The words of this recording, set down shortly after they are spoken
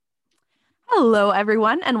Hello,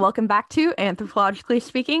 everyone, and welcome back to Anthropologically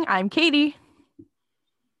Speaking. I'm Katie.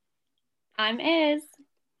 I'm Iz.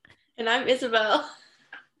 And I'm Isabel.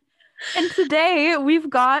 And today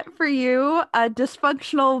we've got for you a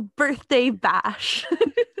dysfunctional birthday bash.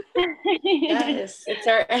 Yes, it's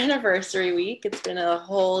our anniversary week. It's been a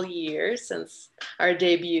whole year since our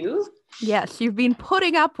debut. Yes, you've been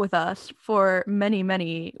putting up with us for many,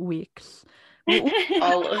 many weeks.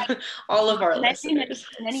 All of our listeners.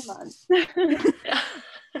 Many months.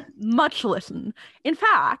 Much listen. In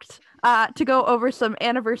fact, to go over some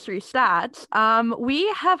anniversary stats, we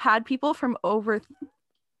have had people from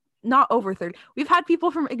not over 30. We've had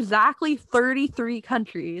people from exactly 33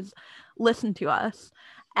 countries listen to us.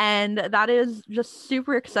 And that is just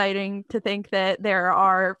super exciting to think that there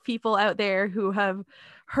are people out there who have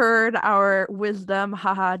heard our wisdom,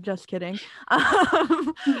 haha, just kidding,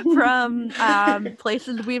 from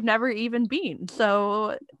places we've never even been.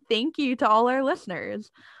 So thank you to all our listeners.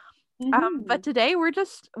 But today we're going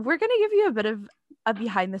to give you a bit of a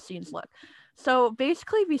behind the scenes look. So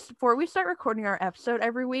basically, before we start recording our episode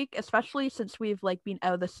every week, especially since we've been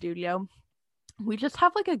out of the studio, we just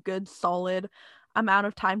have a good solid amount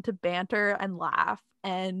of time to banter and laugh,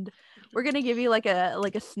 and we're gonna give you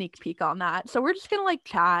a sneak peek on that. So we're just gonna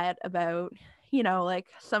chat about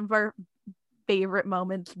some of our favorite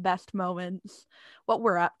moments, best moments, what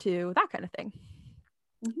we're up to, that kind of thing.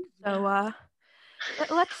 So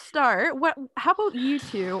let's start. How about you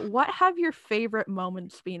two? What have your favorite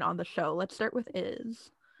moments been on the show? Let's start with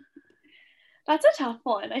Iz. That's a tough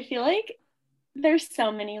one. I feel like there's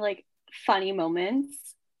so many funny moments,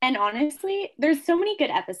 and honestly, there's so many good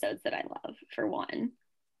episodes that I love, for one,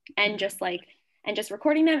 and just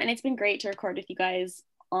recording them. And it's been great to record with you guys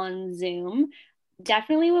on Zoom.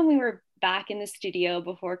 Definitely when we were back in the studio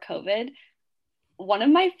before COVID, one of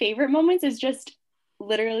my favorite moments is just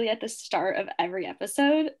literally at the start of every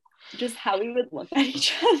episode, just how we would look at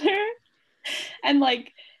each other and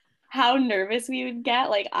how nervous we would get.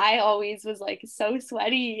 I always was so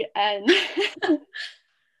sweaty and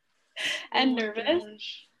and nervous.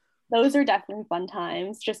 Gosh. Those are definitely fun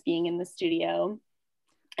times, just being in the studio.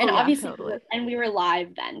 And obviously, totally. And we were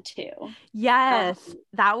live then too. Yes,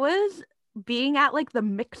 that was being at the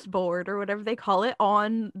mix board or whatever they call it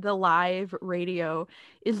on the live radio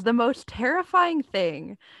is the most terrifying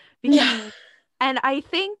thing. And I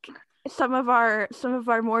think some of our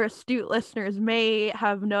more astute listeners may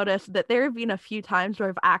have noticed that there have been a few times where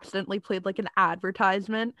I've accidentally played an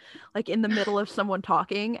advertisement in the middle of someone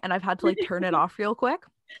talking, and I've had to turn it off real quick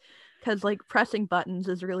because pressing buttons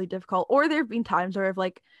is really difficult. Or there have been times where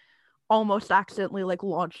I've almost accidentally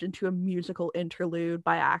launched into a musical interlude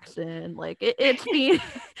by accident. It's been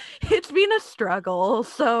it's been a struggle.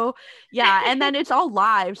 So yeah, and then it's all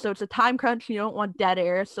live, so it's a time crunch. You don't want dead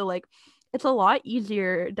air, so it's a lot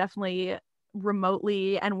easier definitely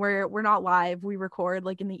remotely. And we're not live, we record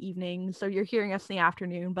in the evening, so you're hearing us in the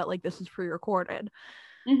afternoon, but this is pre-recorded.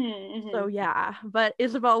 So yeah. But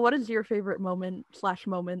Isabel, what is your favorite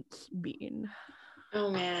moments been?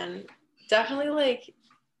 Oh man, definitely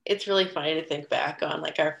it's really funny to think back on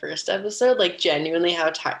our first episode, genuinely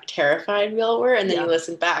how terrified we all were, and then you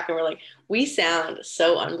listen back and we're we sound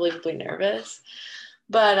so unbelievably nervous.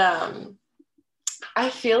 But I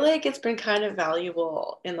feel it's been kind of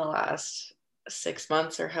valuable in the last 6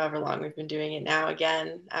 months or however long we've been doing it now,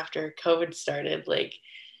 again after COVID started.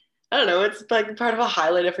 I don't know, it's part of a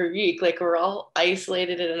highlight of every week. We're all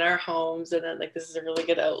isolated in our homes, and then this is a really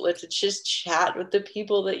good outlet to just chat with the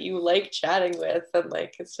people that you like chatting with, and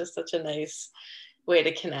it's just such a nice way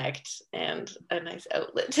to connect and a nice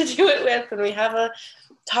outlet to do it with. And we have a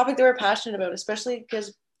topic that we're passionate about, especially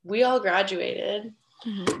because we all graduated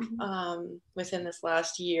within this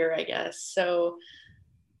last year, I guess. So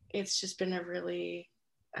it's just been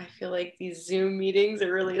I feel these Zoom meetings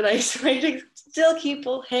are really nice way to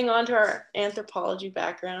still hang on to our anthropology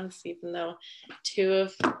backgrounds, even though 2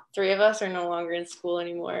 of 3 of us are no longer in school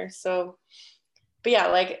anymore. So, but yeah,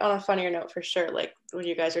 on a funnier note, for sure, when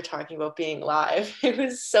you guys are talking about being live, it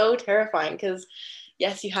was so terrifying because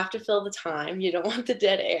yes, you have to fill the time. You don't want the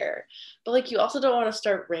dead air, but you also don't want to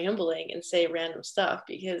start rambling and say random stuff,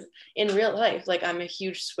 because in real life, I'm a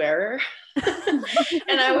huge swearer.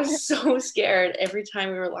 And I was so scared every time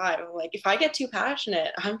we were live. I'm if I get too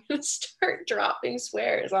passionate, I'm going to start dropping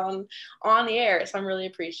swears on the air. So I'm really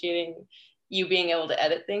appreciating you being able to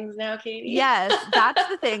edit things now, Katie. Yes, that's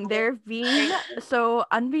the thing. So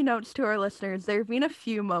unbeknownst to our listeners, there have been a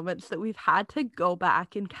few moments that we've had to go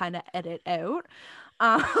back and kind of edit out.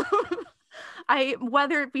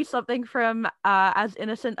 Whether it be something from as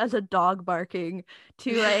innocent as a dog barking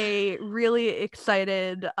to a really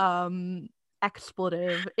excited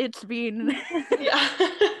expletive. It's been Yeah.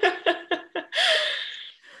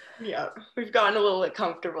 Yeah, we've gotten a little bit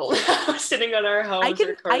comfortable now, sitting on our homes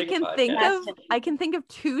recording a podcast. I can think of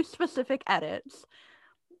 2 specific edits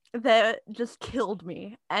that just killed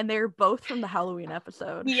me, and they're both from the Halloween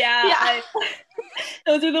episode. Yeah.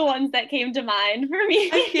 Those are the ones that came to mind for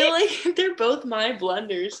me. I feel like they're both my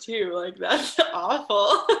blunders too. Like, that's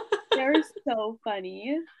awful. They're so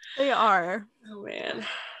funny. They are. Oh man.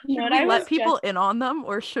 Should we let people in on them,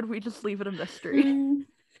 or should we just leave it a mystery?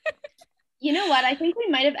 You know what? I think we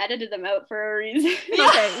might have edited them out for a reason.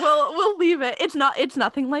 Okay, well, we'll leave it. It's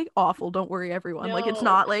nothing like awful. Don't worry, everyone. No. Like, it's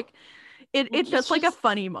not like it's just like a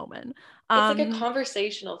funny moment. It's like a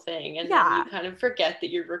conversational thing, and then you kind of forget that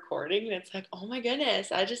you're recording, and it's like, oh my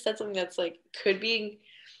goodness, I just said something that's like could be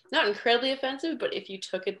not incredibly offensive, but if you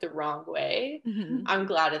took it the wrong way, I'm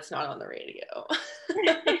glad it's not on the radio.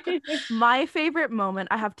 My favorite moment,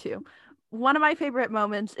 I have 2. One of my favorite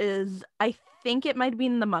moments is, I think it might have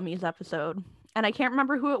been the Mummies episode, and I can't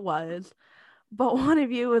remember who it was, but one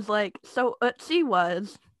of you was like, so Ötzi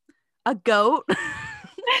was a goat.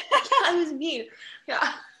 That was me.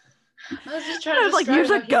 Yeah. I was just trying to like,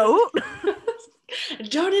 you're a goat?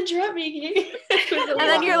 Don't interrupt me. And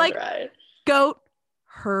then you're like, goat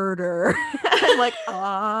herder. I'm like,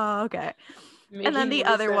 oh, okay. And then the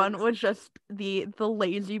other one was just the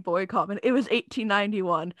lazy boy comment. It was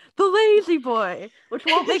 1891. The lazy boy, which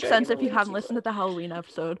won't make sense if you haven't listened to the Halloween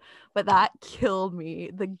episode, but that killed me.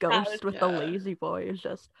 The ghost with the lazy boy is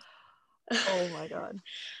just, oh my god.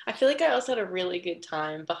 I feel like I also had a really good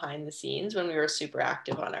time behind the scenes when we were super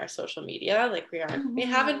active on our social media. Like, we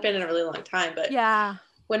haven't been in a really long time, but yeah,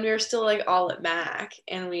 when we were still like all at Mac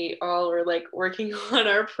and we all were like working on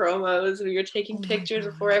our promos, we were taking pictures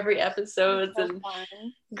before every episode and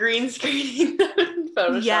green screening them and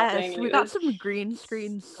photoshopping. Yes, we got some green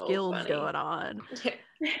screen skills going on.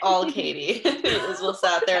 All Katie. We'll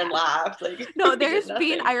sat there and laughed. Like, no,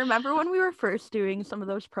 I remember when we were first doing some of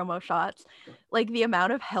those promo shots, like the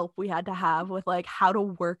amount of help we had to have with like how to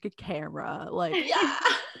work a camera. Like, yeah.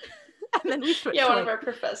 And then we switched to one of our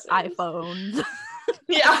professors. iPhones.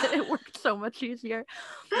 Yeah. It worked so much easier.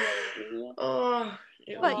 Oh,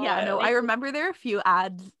 but yeah, no, I remember there are a few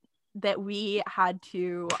ads that we had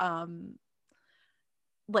to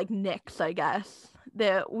like nix, I guess,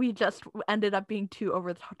 that we just ended up being too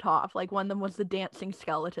over the top. Like, one of them was the dancing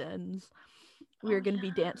skeletons. We were going to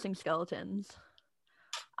be dancing skeletons.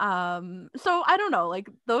 So I don't know, like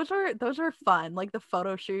those are fun, like the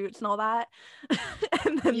photo shoots and all that.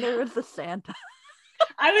 And then there was the Santa.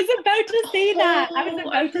 I was about to say that. I was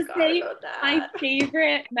about to say my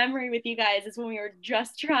favorite memory with you guys is when we were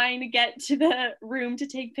just trying to get to the room to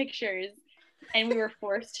take pictures, and we were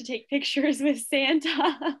forced to take pictures with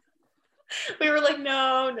Santa. We were like,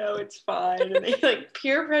 no, it's fine. And they like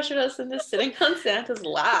peer pressured us into sitting on Santa's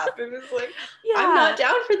lap. It was like, I'm not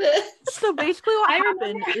down for this. So basically what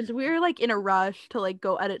happened is we were like in a rush to like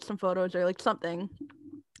go edit some photos or like something.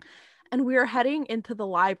 And we were heading into the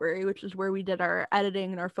library, which is where we did our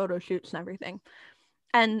editing and our photo shoots and everything.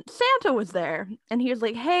 And Santa was there. And he was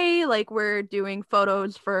like, hey, like, we're doing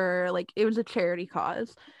photos for, like, it was a charity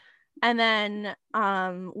cause. And then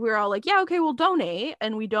we were all like, yeah, okay, we'll donate.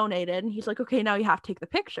 And we donated. And he's like, okay, now you have to take the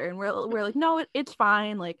picture. And we're like, no, it's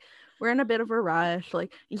fine. Like, we're in a bit of a rush.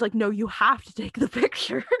 Like, he's like, no, you have to take the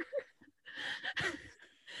picture.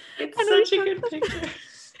 It's such a good picture.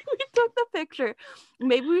 We took the picture.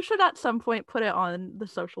 Maybe we should at some point put it on the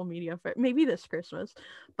social media for maybe this Christmas.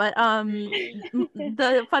 But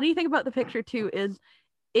the funny thing about the picture too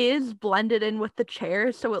is blended in with the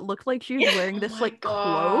chair, so it looked like she was wearing this cloak.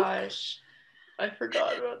 I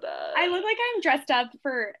forgot about that. I look like I'm dressed up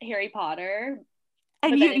for Harry Potter.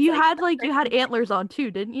 And you had antlers on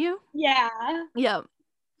too, didn't you? Yeah. Yeah.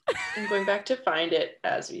 I'm going back to find it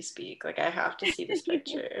as we speak. Like, I have to see this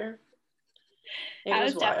picture. It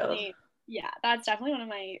was wild. That's definitely one of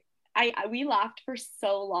my we laughed for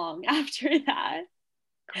so long after that.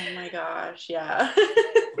 Oh my gosh, yeah.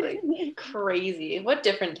 Like, crazy. What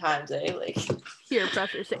different times, eh? Like, peer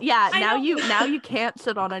pressure. Yeah, now you can't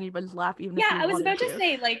sit on anybody's lap even if you I was about to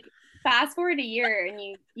say, like, fast forward a year and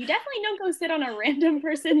you definitely don't go sit on a random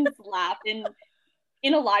person's lap in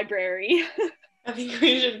a library. I think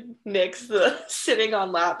we should nix the sitting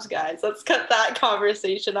on laps, guys. Let's cut that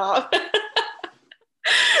conversation off.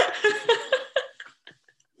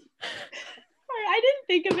 I didn't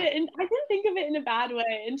think of it in a bad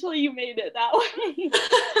way until you made it that way.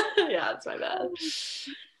 Yeah, it's my bad.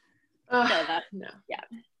 No. Yeah.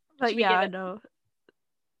 But yeah, no.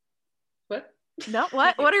 What? No,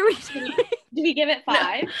 what? What are we doing? Do we give it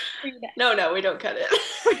 5? No, we don't cut it.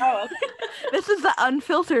 Oh, okay. This is the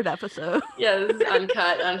unfiltered episode. Yeah, this is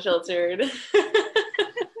uncut, unfiltered.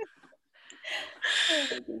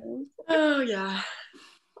 Oh yeah.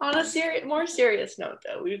 On a more serious note,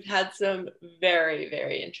 though, we've had some very,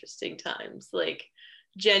 very interesting times. Like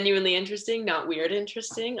genuinely interesting, not weird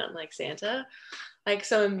interesting, unlike Santa. Like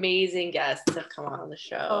some amazing guests have come on the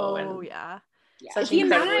show. Oh and yeah. Such the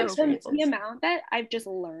incredible the amount that I've just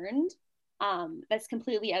learned that's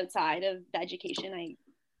completely outside of the education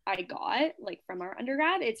I got like from our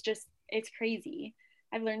undergrad, it's crazy.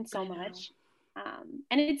 I've learned so much,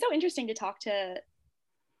 and it's so interesting to talk to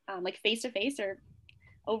like face to face or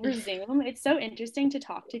over Zoom. It's so interesting to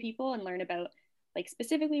talk to people and learn about like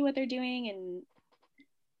specifically what they're doing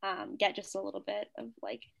and get just a little bit of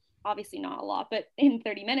like, obviously not a lot, but in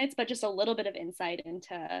 30 minutes, but just a little bit of insight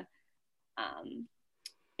into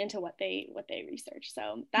what they research.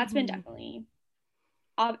 So that's been definitely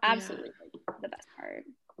absolutely like, the best part.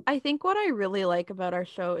 I think what I really like about our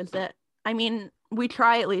show is that, I mean, we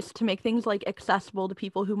try at least to make things like accessible to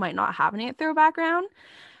people who might not have an Aothero background.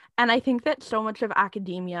 And I think that so much of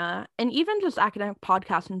academia and even just academic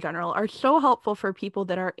podcasts in general are so helpful for people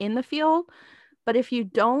that are in the field. But if you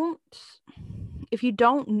don't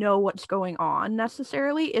know what's going on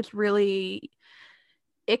necessarily,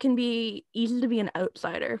 it can be easy to be an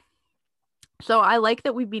outsider. So I like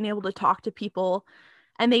that we've been able to talk to people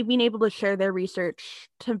and they've been able to share their research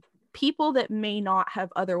to people that may not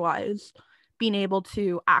have otherwise been able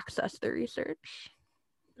to access the research.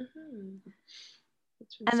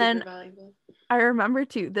 And then valuable. I remember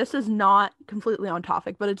too, this is not completely on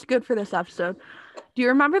topic, but it's good for this episode. Do you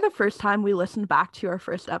remember the first time we listened back to our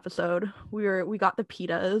first episode? We got the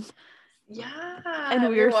pitas. Yeah. And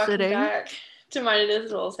we were walking sitting back to mine and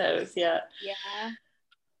Isabel's house. Yeah.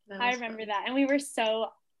 I remember that. And we were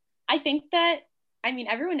I think that, I mean,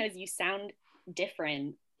 everyone knows you sound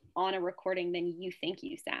different on a recording than you think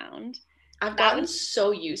you sound. I've gotten so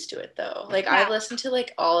used to it though. Like I've listened to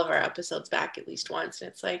like all of our episodes back at least once, and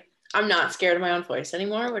it's like I'm not scared of my own voice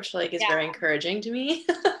anymore, which like is very encouraging to me.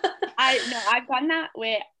 I've gotten that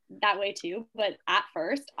way too, but at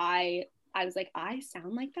first I was like, I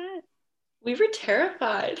sound like that. We were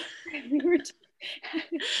terrified.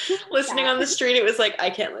 Listening on the street, it was like I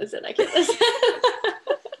can't listen.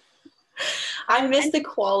 I miss the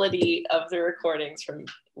quality of the recordings from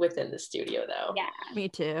within the studio though. Yeah, me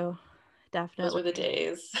too. Definitely. Those were the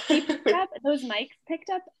days. Those mics picked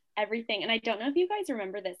up everything. And I don't know if you guys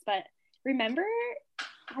remember this, but remember,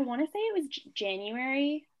 I want to say it was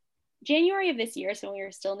January of this year. So when we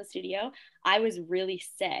were still in the studio, I was really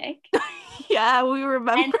sick. Yeah, we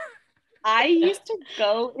remember. And I used to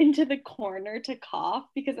go into the corner to cough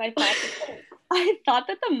because I thought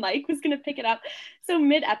that the mic was going to pick it up. So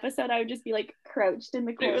mid-episode, I would just be like crouched in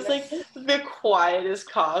the corner. It was like the quietest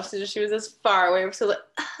coughs, and she was as far away. So like,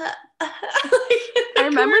 I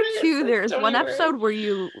remember too, there's one episode where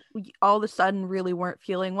you all of a sudden really weren't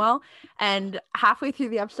feeling well. And halfway through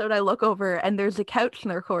the episode, I look over and there's a couch in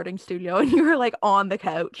the recording studio and you were like on the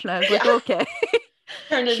couch. And I was like, okay.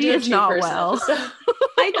 She is not well.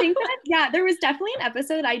 I think that, there was definitely an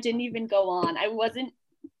episode I didn't even go on. I wasn't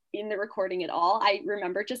in the recording at all. I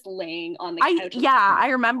remember just laying on the couch. I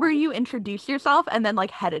remember you introduced yourself and then like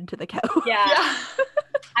headed to the couch. Yeah.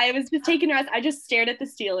 I was just taking a rest. I just stared at the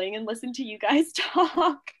ceiling and listened to you guys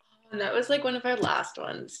talk. And that was like one of our last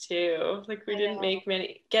ones too. Like we didn't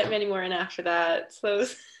get many more in after that. So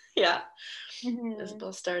was,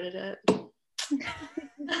 Isabel started it.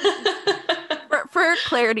 For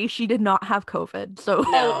clarity, she did not have COVID, so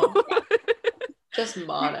no, just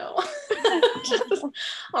mono. Just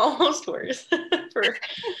almost worse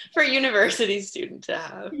for a university student to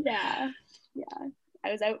have. Yeah.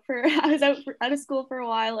 I was out of school for a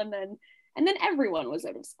while, and then everyone was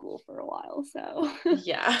out of school for a while. So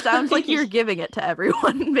yeah, sounds like you're giving it to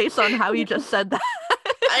everyone based on how you just said that.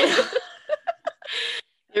 I know.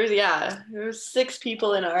 There was 6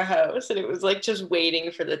 people in our house, and it was like just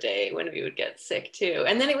waiting for the day when we would get sick too.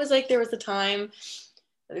 And then it was like there was a time,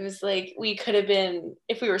 it was like we could have been,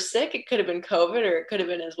 if we were sick, it could have been COVID or it could have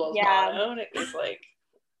been as well as mono, and it was like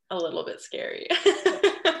a little bit scary.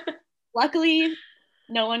 Luckily,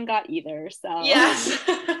 no one got either. So yes,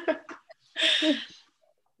 we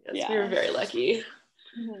were very lucky.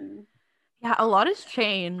 Mm-hmm. Yeah, a lot has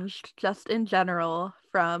changed just in general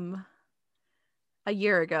from a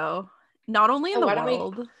year ago, not only in the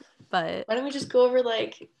world, but why don't we just go over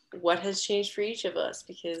like what has changed for each of us,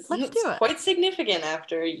 because it's quite significant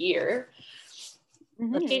after a year.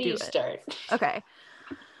 Let's get you start. Okay,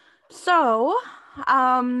 so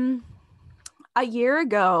A year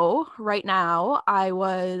ago, right now, I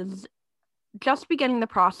was just beginning the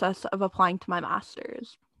process of applying to my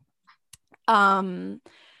master's. And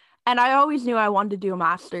I always knew I wanted to do a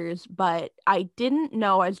master's, but I didn't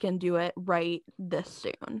know I was going to do it right this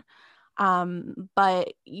soon.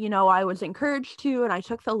 But, you know, I was encouraged to, and I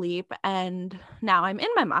took the leap, and now I'm in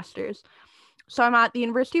my master's. So I'm at the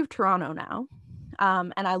University of Toronto now,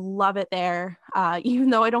 and I love it there, even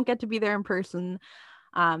though I don't get to be there in person.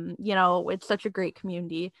 You know, it's such a great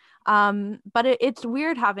community. But it's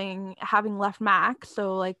weird having left Mac.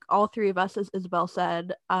 So like all three of us, as Isabel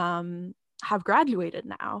said, have graduated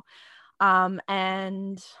now.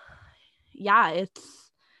 And yeah,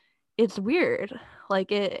 it's weird.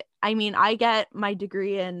 Like I mean, I get my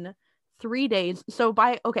degree in 3 days. So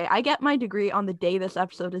I get my degree on the day this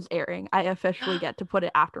episode is airing. I officially get to put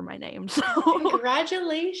it after my name. So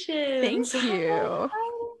congratulations. Thank you.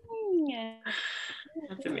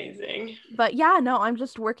 That's amazing. But yeah, no, I'm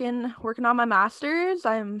just working on my master's.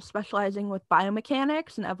 I'm specializing with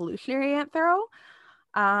biomechanics and evolutionary anthro.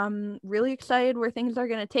 Really excited where things are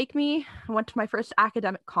going to take me. I went to my first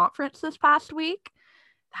academic conference this past week.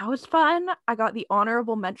 That was fun. I got the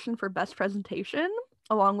honorable mention for best presentation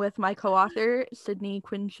along with my co-author Sydney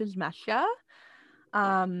Quinn-Chismesha.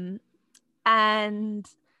 And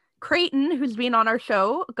Creighton, who's been on our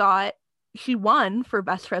show, she won for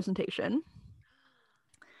best presentation.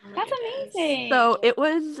 That's amazing. So it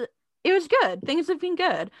was good. Things have been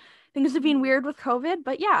good. Things have been weird with COVID,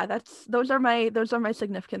 but yeah, those are my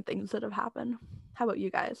significant things that have happened. How about you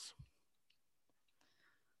guys?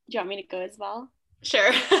 Do you want me to go as well?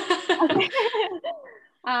 Sure.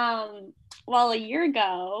 Well, a year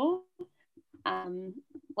ago,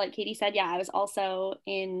 like Katie said, yeah, I was also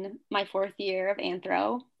in my 4th year of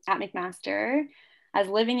anthro at McMaster. I was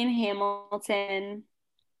living in Hamilton,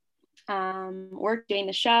 worked doing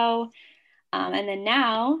the show, and then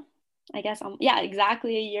now, I guess,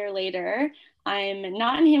 exactly a year later, I'm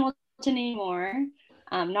not in Hamilton anymore,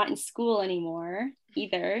 not in school anymore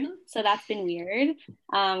either, so that's been weird.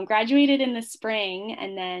 Graduated in the spring,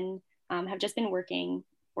 and then have just been working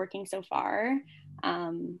so far.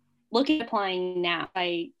 Looking at applying now.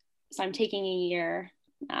 So I'm taking a year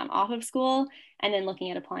off of school, and then looking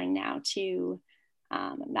at applying now to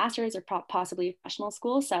a master's or possibly professional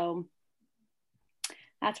school. So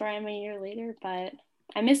that's where I am a year later, but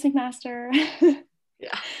I miss McMaster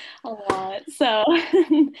yeah. a lot. So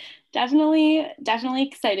definitely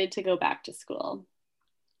excited to go back to school.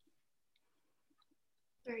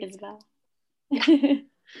 Isabel.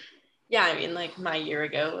 Yeah, I mean, like my year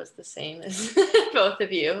ago was the same as both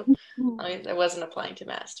of you. I wasn't applying to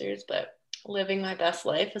masters, but living my best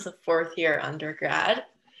life as a 4th year undergrad.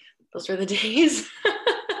 Those were the days.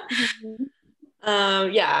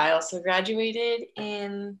 Yeah, I also graduated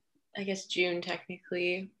in, I guess, June,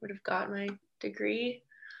 technically, would have got my degree.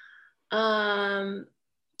 I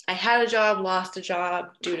had a job, lost a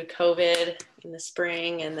job due to COVID in the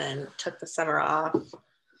spring, and then took the summer off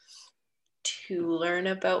to learn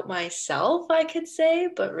about myself, I could say,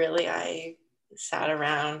 but really I sat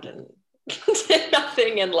around and did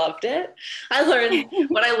nothing and loved it.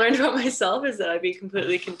 What I learned about myself is that I'd be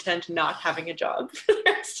completely content not having a job for the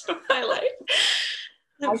rest of my life.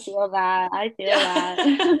 I feel that.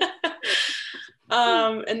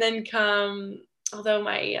 And then although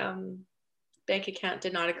my bank account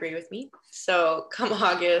did not agree with me, so come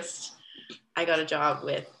August, I got a job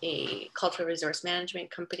with a cultural resource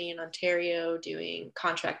management company in Ontario doing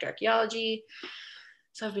contract archaeology.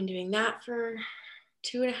 So I've been doing that for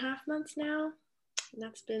 2.5 months now. And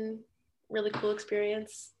that's been a really cool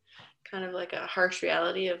experience. Kind of like a harsh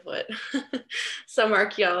reality of what some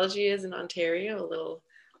archaeology is in Ontario, a little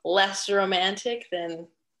less romantic than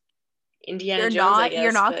Indiana Jones, I guess.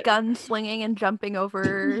 You're not gunslinging and jumping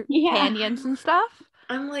over canyons and stuff?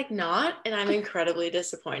 I'm like not, and I'm incredibly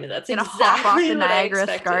disappointed. That's gonna exactly hop off the what Niagara I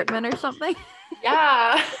expected. Escarpment or something.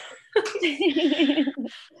 Yeah. I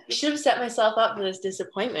should have set myself up for this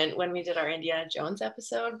disappointment when we did our Indiana Jones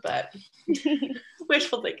episode, but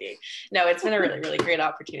wishful thinking. No, it's been a really, really great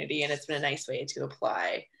opportunity, and it's been a nice way to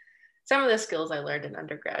apply some of the skills I learned in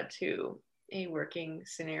undergrad to a working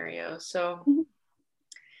scenario. So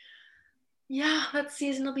yeah, that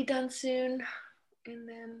season will be done soon, and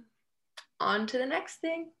then on to the next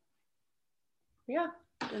thing. Yeah.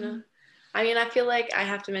 I mean, I feel like I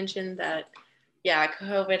have to mention that, yeah,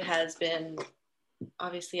 COVID has been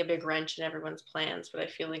obviously a big wrench in everyone's plans, but I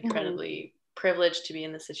feel incredibly privileged to be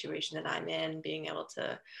in the situation that I'm in, being able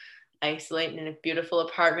to isolate in a beautiful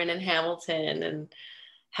apartment in Hamilton and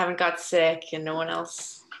haven't got sick and no one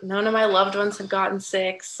else none of my loved ones have gotten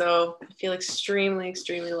sick, so I feel extremely,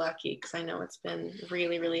 extremely lucky because I know it's been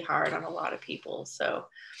really, really hard on a lot of people. So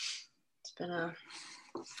it's been a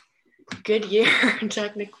good year,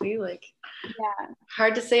 technically. Like,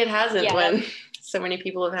 hard to say it hasn't when so many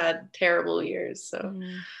people have had terrible years. So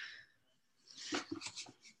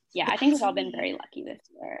yeah, I think we've all been very lucky this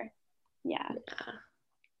year. Yeah.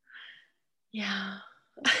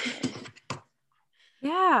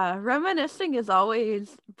 Yeah, reminiscing is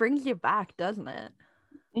always brings you back, doesn't it?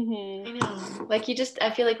 I know. Like, I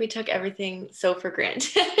feel like we took everything so for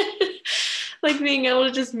granted. Like being able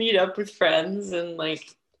to just meet up with friends and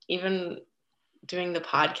like even doing the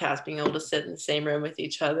podcast, being able to sit in the same room with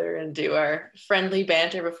each other and do our friendly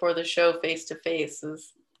banter before the show face to face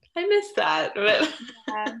I miss that. But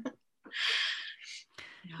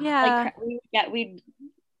yeah. Like we'd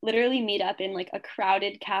literally meet up in like a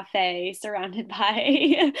crowded cafe surrounded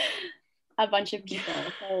by a bunch of people.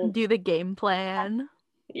 So, do the game plan.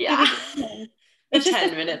 Yeah. It's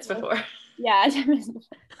 10 minutes before. Yeah.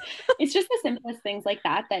 It's just the simplest things like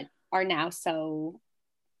that are now so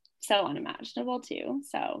unimaginable too.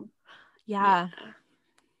 So yeah,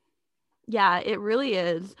 it really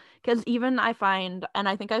is. Because even I find, and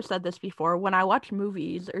I think I've said this before, when I watch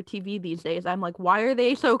movies or TV these days, I'm like, why are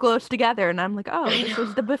they so close together? And I'm like, oh, this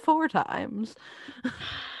was the before times.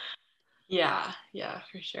 Yeah,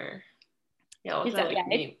 for sure. Yeah,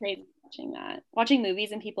 it's crazy watching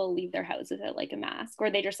movies and people leave their house without like a mask,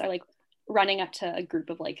 or they just are like running up to a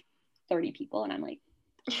group of like 30 people, and I'm like,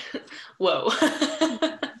 whoa.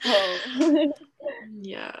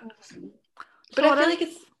 Yeah. But I feel like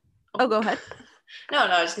it's go ahead. No,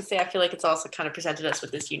 I was gonna say I feel like it's also kind of presented us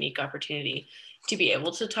with this unique opportunity to be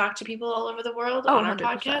able to talk to people all over the world on our 100%.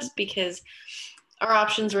 Podcast, because our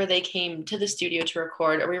options were they came to the studio to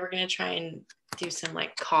record, or we were gonna try and do some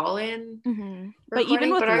like call-in but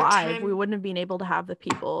even with live we wouldn't have been able to have the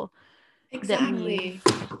people that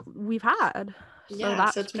we've had.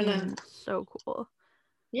 So it's been so cool.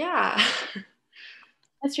 Yeah.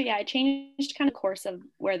 That's true. Yeah, it changed kind of course of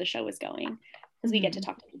where the show was going, because we get to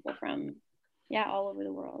talk to people from all over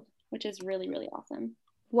the world, which is really, really awesome.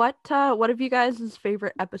 What have you guys'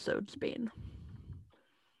 favorite episodes been?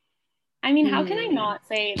 I mean, how can I not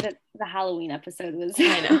say that the Halloween episode was?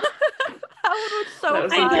 I know. That one was so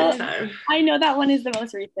fun. I know that one is the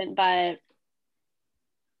most recent, but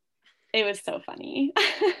it was so funny.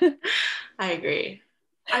 I agree.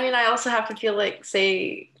 I mean, I also have to feel like,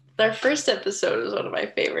 say, their first episode is one of my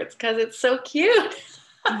favorites because it's so cute.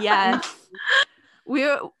 Yes.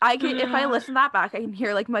 If I listen that back, I can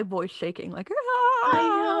hear like my voice shaking, like, I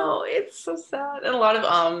know, it's so sad, and a lot of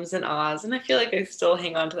ums and ahs, and I feel like I still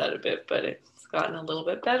hang on to that a bit, but it's gotten a little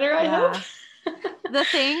bit better. I hope.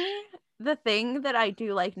 The thing that I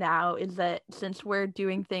do like now is that since we're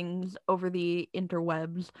doing things over the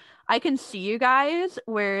interwebs, I can see you guys,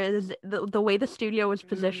 whereas the way the studio was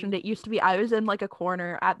positioned, it used to be I was in like a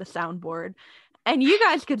corner at the soundboard and you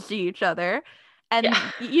guys could see each other and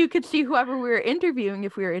you could see whoever we were interviewing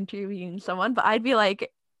if we were interviewing someone, but I'd be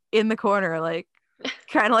like in the corner like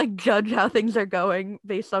trying to like judge how things are going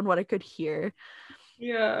based on what I could hear.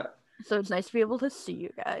 Yeah. So it's nice to be able to see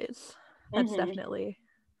you guys. That's definitely...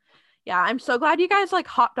 Yeah, I'm so glad you guys like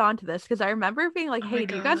hopped onto this, because I remember being like, hey,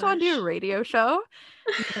 do you guys want to do a radio show?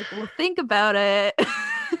 Like, well, think about it.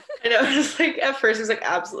 I know, just like at first it was like,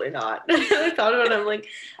 absolutely not. I thought about it, I'm like,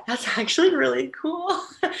 that's actually really cool.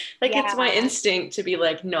 Like it's my instinct to be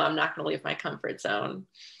like, no, I'm not going to leave my comfort zone.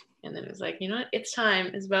 And then it was like, you know what, it's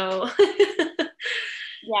time, Isabel.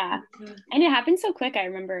 Yeah, and it happened so quick. I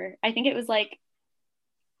remember, I think it was like,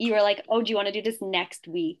 you were like, oh, do you want to do this next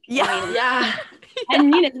week? Yeah. And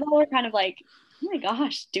me and Isabel were kind of like, oh my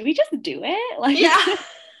gosh, do we just do it? Like,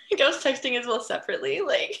 Ghost texting Isabel separately.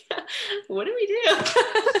 Like, what do we do?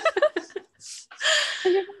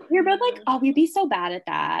 You're both like, oh, we'd be so bad at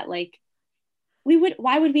that. Like,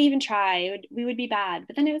 why would we even try? We would be bad.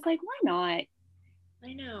 But then it was like, why not?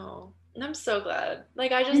 I know. And I'm so glad.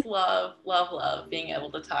 Like, I just love being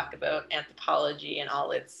able to talk about anthropology and all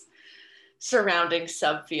its surrounding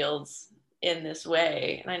subfields in this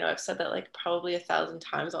way. And I know I've said that like probably 1,000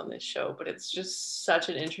 times on this show, but it's just such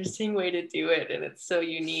an interesting way to do it, and it's so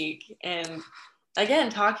unique. And again,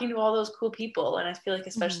 talking to all those cool people, and I feel like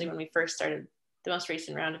especially when we first started the most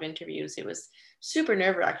recent round of interviews, it was super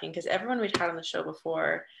nerve-wracking because everyone we'd had on the show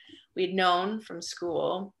before we'd known from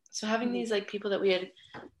school, so having these like people that we had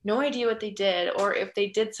no idea what they did, or if they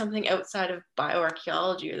did something outside of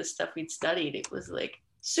bioarchaeology or the stuff we'd studied, it was like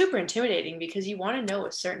super intimidating because you want to know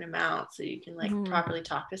a certain amount so you can like properly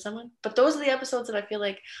talk to someone. But those are the episodes that I feel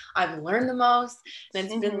like I've learned the most, and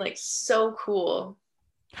it's been like so cool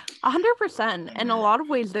 100%. In a lot of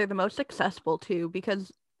ways, they're the most accessible too,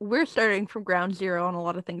 because we're starting from ground zero on a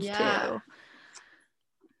lot of things too.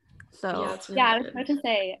 So I was about to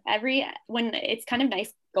say when it's kind of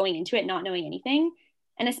nice going into it not knowing anything,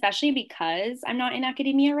 and especially because I'm not in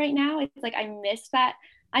academia right now, it's like I miss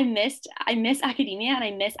academia and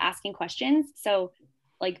I miss asking questions. So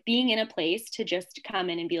like being in a place to just come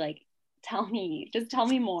in and be like, tell me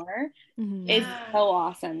more is so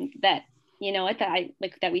awesome that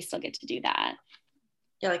that we still get to do that.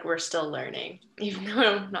 Yeah, like we're still learning, even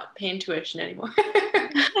though I'm not paying tuition anymore.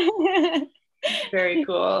 Very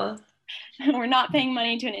cool. We're not paying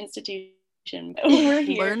money to an institution, but we're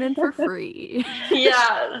here. Learning for free.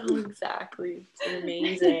 Yeah, exactly. It's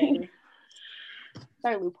amazing. It's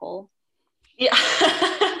our loophole. Yeah.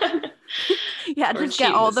 Yeah, just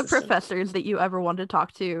get all the professors that you ever want to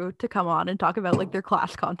talk to come on and talk about like their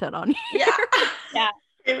class content on here. Yeah.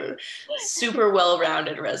 Super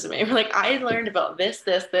well-rounded resume. We're like, I learned about this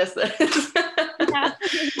yeah.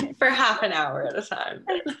 for half an hour at a time.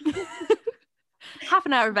 Half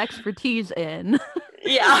an hour of expertise in.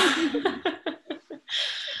 Yeah.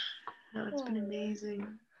 No, it's been amazing.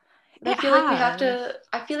 I feel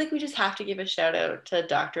like we just have to give a shout out to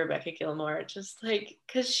Dr. Rebecca Gilmore, just like,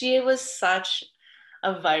 because she was such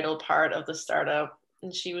a vital part of the startup,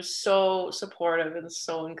 and she was so supportive and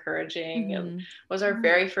so encouraging, and was our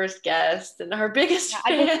very first guest and our biggest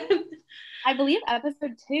fan. I believe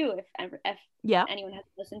episode 2, if anyone has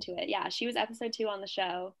listened to it. Yeah, she was episode 2 on the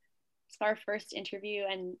show. It's our first interview,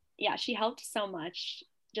 and yeah, she helped so much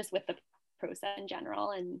just with the process in general,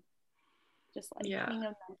 and just like being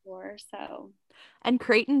a mentor. So, and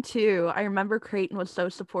Creighton too. I remember Creighton was so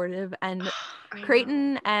supportive, and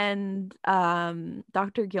Creighton and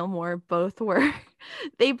Dr. Gilmore both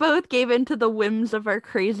gave into the whims of our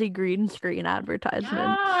crazy green screen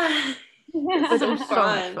advertisement. But it was so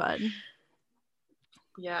much fun.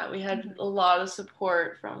 Yeah, we had a lot of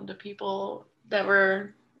support from the people that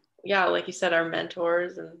were, like you said, our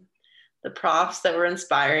mentors and the profs that were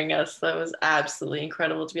inspiring us. That was absolutely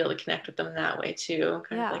incredible to be able to connect with them in that way too,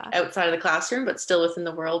 kind of like outside of the classroom, but still within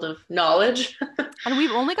the world of knowledge. And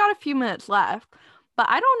we've only got a few minutes left, but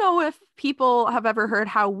I don't know if people have ever heard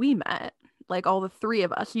how we met, like all the three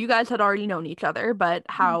of us. You guys had already known each other, but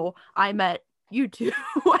how I met you two,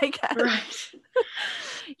 I guess. Right.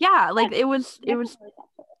 Yeah, like it was through.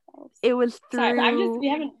 Sorry, we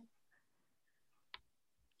haven't.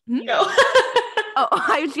 No. Oh,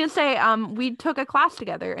 I was gonna say, we took a class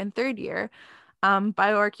together in third year,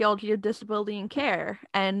 bioarchaeology of disability and care,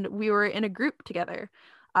 and we were in a group together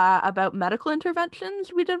about medical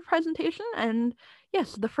interventions. We did a presentation, and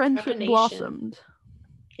yes, the friendship blossomed.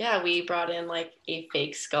 Yeah, we brought in like a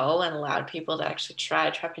fake skull and allowed people to actually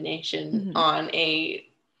try trepanation on a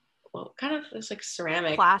it's like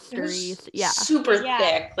ceramic plasteries, super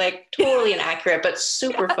thick, like totally inaccurate, but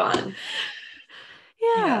super fun.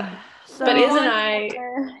 Yeah. So, but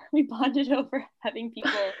we bonded over having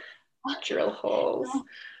people drill holes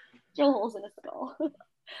in a skull.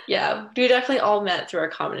 Yeah, we definitely all met through our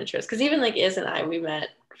common interests, because even like and I, we met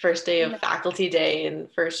first day of faculty day in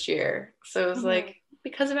first year, so it was like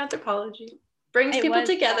because of anthropology brings people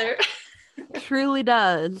together. Truly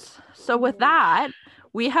does. So with that,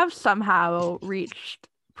 we have somehow reached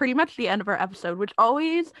pretty much the end of our episode,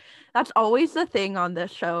 that's always the thing on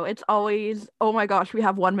this show. It's always, oh my gosh, we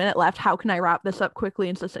have 1 minute left. How can I wrap this up quickly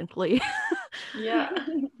and succinctly? Yeah.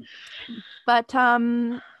 But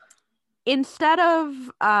instead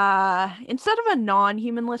of a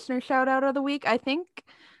non-human listener shout out of the week, I think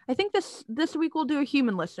this week we'll do a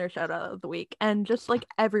human listener shout out of the week, and just like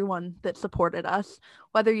everyone that supported us,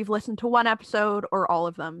 whether you've listened to one episode or all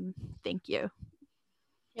of them, thank you.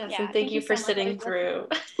 Yes, and thank you for sitting through.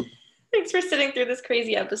 Thanks for sitting through this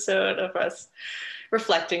crazy episode of us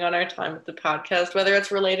reflecting on our time with the podcast, whether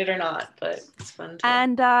it's related or not, but it's fun.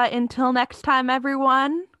 And until next time,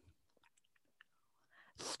 everyone,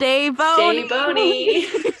 stay bony. Stay bony.